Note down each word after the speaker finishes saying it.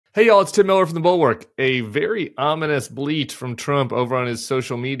Hey y'all, it's Tim Miller from the Bulwark. A very ominous bleat from Trump over on his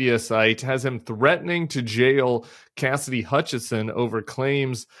social media site has him threatening to jail Cassidy Hutchinson over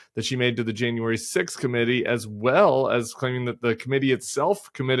claims that she made to the January 6th committee, as well as claiming that the committee itself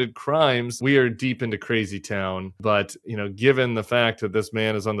committed crimes. We are deep into crazy town, but given the fact that this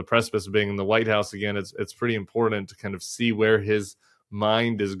man is on the precipice of being in the White House again, it's pretty important to kind of see where his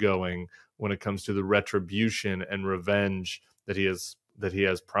mind is going when it comes to the retribution and revenge that he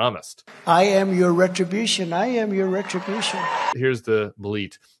has promised. I am your retribution. I am your retribution. Here's the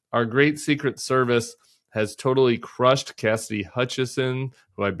bleat. Our great Secret Service has totally crushed Cassidy Hutchinson,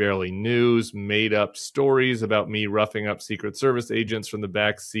 who I barely knew, made up stories about me roughing up Secret Service agents from the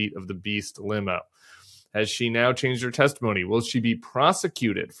back seat of the Beast limo. Has she now changed her testimony? Will she be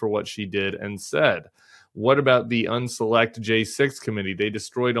prosecuted for what she did and said? What about the unselect J6 committee? They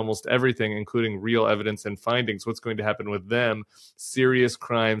destroyed almost everything, including real evidence and findings. What's going to happen with them? Serious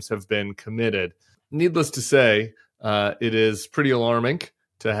crimes have been committed. Needless to say, it is pretty alarming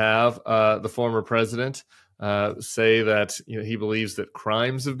to have the former president say that he believes that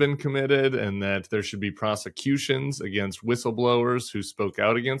crimes have been committed and that there should be prosecutions against whistleblowers who spoke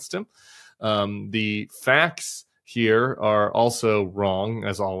out against him. The facts here are also wrong,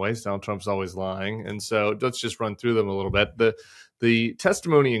 as always. Donald Trump's always lying. And so let's just run through them a little bit. The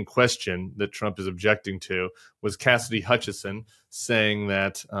testimony in question that Trump is objecting to was Cassidy Hutchinson saying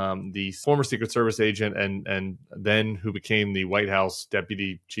that the former Secret Service agent and then who became the White House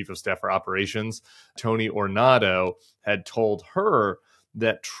Deputy Chief of Staff for Operations, Tony Ornato, had told her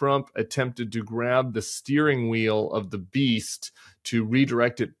that Trump attempted to grab the steering wheel of the Beast to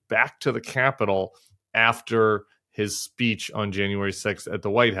redirect it back to the Capitol after his speech on January 6th at the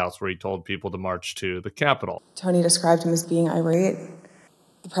White House, where he told people to march to the Capitol. Tony described him as being irate.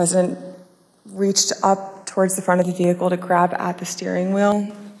 The president reached up towards the front of the vehicle to grab at the steering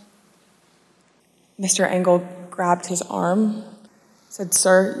wheel. Mr. Engel grabbed his arm, said,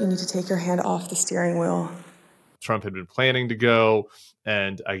 "Sir, you need to take your hand off the steering wheel." Trump had been planning to go,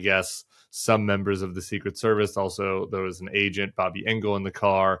 and I guess some members of the Secret Service, also there was an agent, Bobby Engel, in the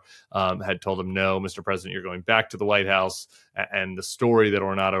car, had told him, "No, Mr. President, you're going back to the White House." And the story that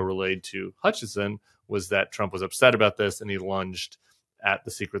Ornato relayed to Hutchinson was that Trump was upset about this and he lunged at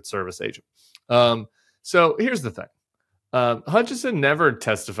the Secret Service agent. So here's the thing. Hutchinson never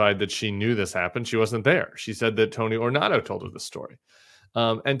testified that she knew this happened. She wasn't there. She said that Tony Ornato told her the story.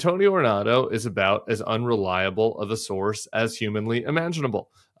 And Tony Ornato is about as unreliable of a source as humanly imaginable.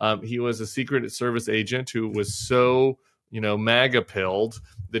 He was a Secret Service agent who was so, MAGA-pilled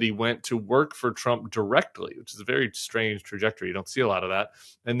that he went to work for Trump directly, which is a very strange trajectory. You don't see a lot of that.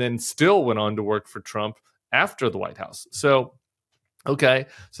 And then still went on to work for Trump after the White House. So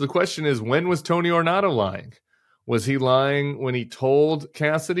the question is, when was Tony Ornato lying? Was he lying when he told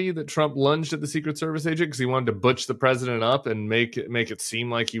Cassidy that Trump lunged at the Secret Service agent because he wanted to butch the president up and make it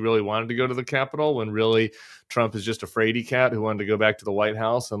seem like he really wanted to go to the Capitol, when really Trump is just a fraidy cat who wanted to go back to the White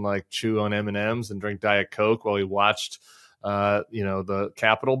House and chew on M&Ms and drink Diet Coke while he watched the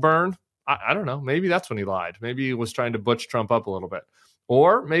Capitol burn? I don't know. Maybe that's when he lied. Maybe he was trying to butch Trump up a little bit.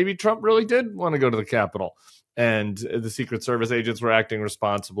 Or maybe Trump really did want to go to the Capitol, and the Secret Service agents were acting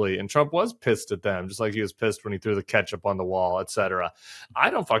responsibly, and Trump was pissed at them, just like he was pissed when he threw the ketchup on the wall, etc. I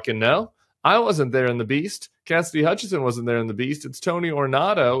don't fucking know. I wasn't there in the Beast. Cassidy Hutchinson wasn't there in the Beast. It's Tony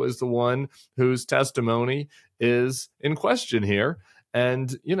Ornato is the one whose testimony is in question here.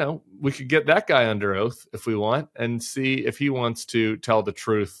 And, we could get that guy under oath if we want and see if he wants to tell the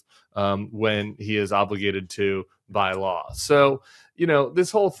truth when he is obligated to by law. So,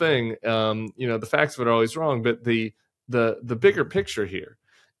 this whole thing, the facts of it are always wrong, but the bigger picture here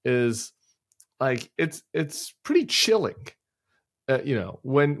is it's pretty chilling.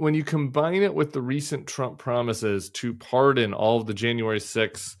 When you combine it with the recent Trump promises to pardon all of the January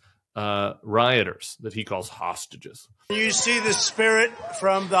 6th rioters that he calls hostages. You see the spirit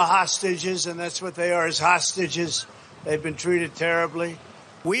from the hostages, and that's what they are, as hostages. They've been treated terribly.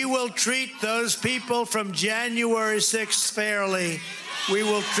 We will treat those people from January 6th fairly. We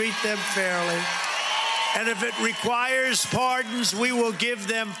will treat them fairly. And if it requires pardons, we will give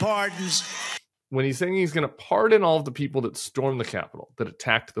them pardons. When he's saying he's going to pardon all of the people that stormed the Capitol, that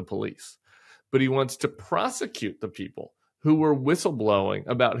attacked the police, but he wants to prosecute the people who were whistleblowing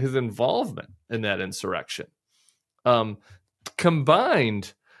about his involvement in that insurrection.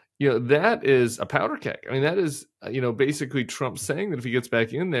 Combined, that is a powder keg. I mean, that is, basically Trump saying that if he gets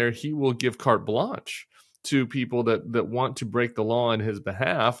back in there, he will give carte blanche to people that want to break the law on his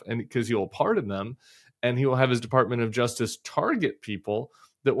behalf, and because he will pardon them, and he will have his Department of Justice target people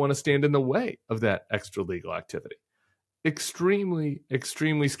that want to stand in the way of that extra legal activity. extremely,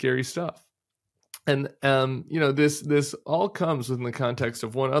 extremely scary stuff. And, this all comes within the context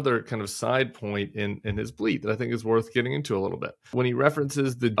of one other kind of side point in his bleat that I think is worth getting into a little bit. When he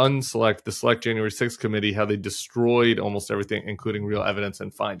references the select January 6th committee, how they destroyed almost everything, including real evidence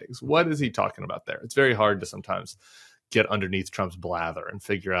and findings. What is he talking about there? It's very hard to sometimes get underneath Trump's blather and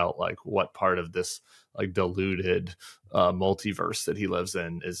figure out like what part of this like diluted multiverse that he lives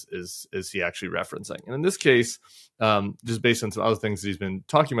in is he actually referencing. And in this case, just based on some other things that he's been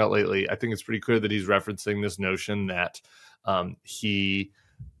talking about lately, I think it's pretty clear that he's referencing this notion that he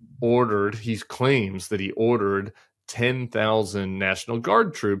claims that he ordered 10,000 National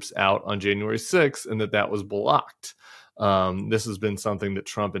Guard troops out on January 6th and that was blocked. This has been something that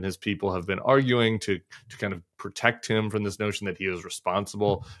Trump and his people have been arguing to kind of protect him from this notion that he was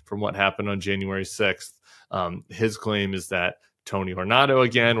responsible for what happened on January 6th. His claim is that Tony Ornato,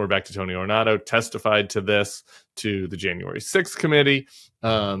 again, we're back to Tony Ornato, testified to this to the January 6th committee,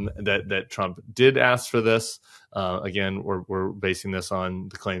 that Trump did ask for this. Again, we're basing this on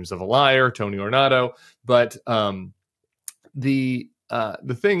the claims of a liar, Tony Ornato. But the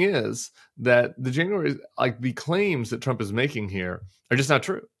thing is that the claims that Trump is making here are just not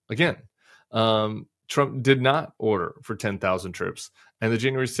true. Again, Trump did not order for 10,000 troops, and the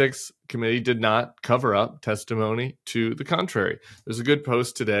January 6th committee did not cover up testimony to the contrary. There's a good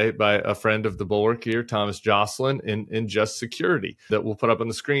post today by a friend of the Bulwark here, Thomas Jocelyn, in Just Security, that we'll put up on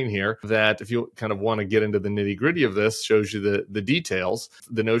the screen here, that if you kind of want to get into the nitty-gritty of this, shows you the details.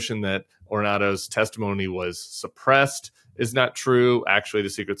 The notion that Ornato's testimony was suppressed is not true. Actually, the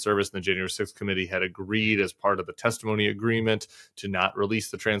Secret Service and the January 6th committee had agreed as part of the testimony agreement to not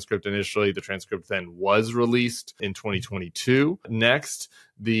release the transcript initially. The transcript then was released in 2022. Next,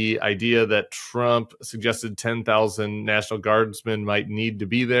 the idea that Trump suggested 10,000 National Guardsmen might need to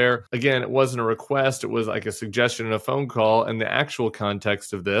be there. Again, it wasn't a request. It was like a suggestion in a phone call. And the actual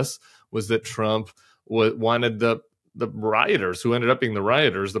context of this was that Trump wanted the rioters, who ended up being the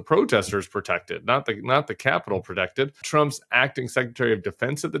rioters, the protesters, protected, not the Capitol protected. Trump's acting Secretary of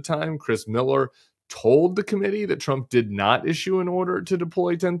Defense at the time, Chris Miller, told the committee that Trump did not issue an order to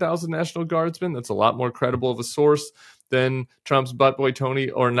deploy 10,000 National Guardsmen. That's a lot more credible of a source than Trump's buttboy Tony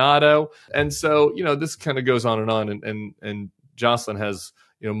Ornato. And so, this kind of goes on, and Jocelyn has,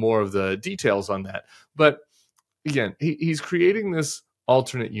 more of the details on that. But again, he's creating this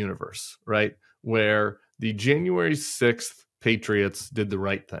alternate universe, right, where the January 6th Patriots did the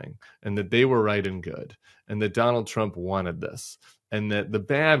right thing, and that they were right and good, and that Donald Trump wanted this, and that the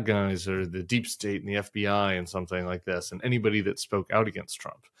bad guys are the deep state and the FBI and something like this, and anybody that spoke out against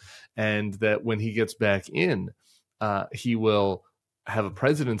Trump. And that when he gets back in, he will have a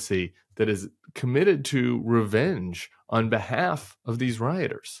presidency that is committed to revenge on behalf of these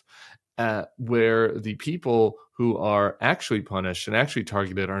rioters, where the people who are actually punished and actually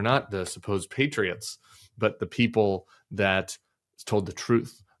targeted are not the supposed patriots, but the people that told the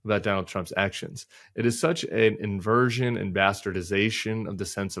truth about Donald Trump's actions. It is such an inversion and bastardization of the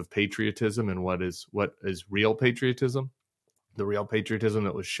sense of patriotism and what is real patriotism. The real patriotism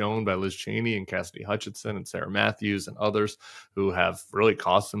that was shown by Liz Cheney and Cassidy Hutchinson and Sarah Matthews and others who have really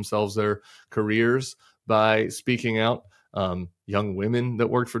cost themselves their careers by speaking out. Young women that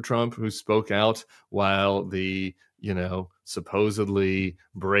worked for Trump who spoke out, while the supposedly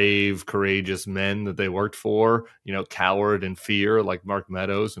brave, courageous men that they worked for, cowered in fear, like Mark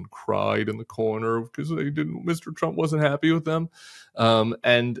Meadows, and cried in the corner because Mr. Trump wasn't happy with them.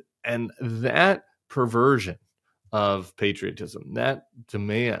 And that perversion of patriotism, that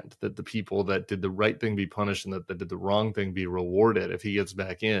demand that the people that did the right thing be punished and that did the wrong thing be rewarded if he gets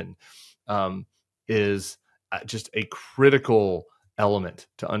back in, is just a critical element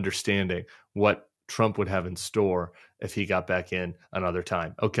to understanding what Trump would have in store if he got back in another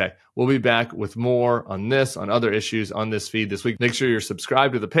time. Okay, we'll be back with more on this, on other issues on this feed this week. Make sure you're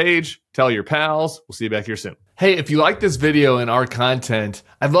subscribed to the page. Tell your pals. We'll see you back here soon. Hey, if you like this video and our content,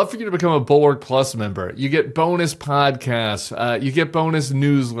 I'd love for you to become a Bulwark Plus member. You get bonus podcasts, you get bonus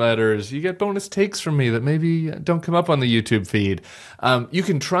newsletters, you get bonus takes from me that maybe don't come up on the YouTube feed. You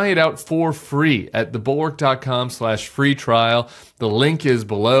can try it out for free at thebulwark.com/free trial. The link is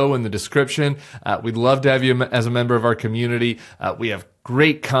below in the description. We'd love to have you as a member of our community. We have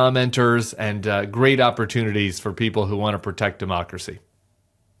great commenters and great opportunities for people who want to protect democracy.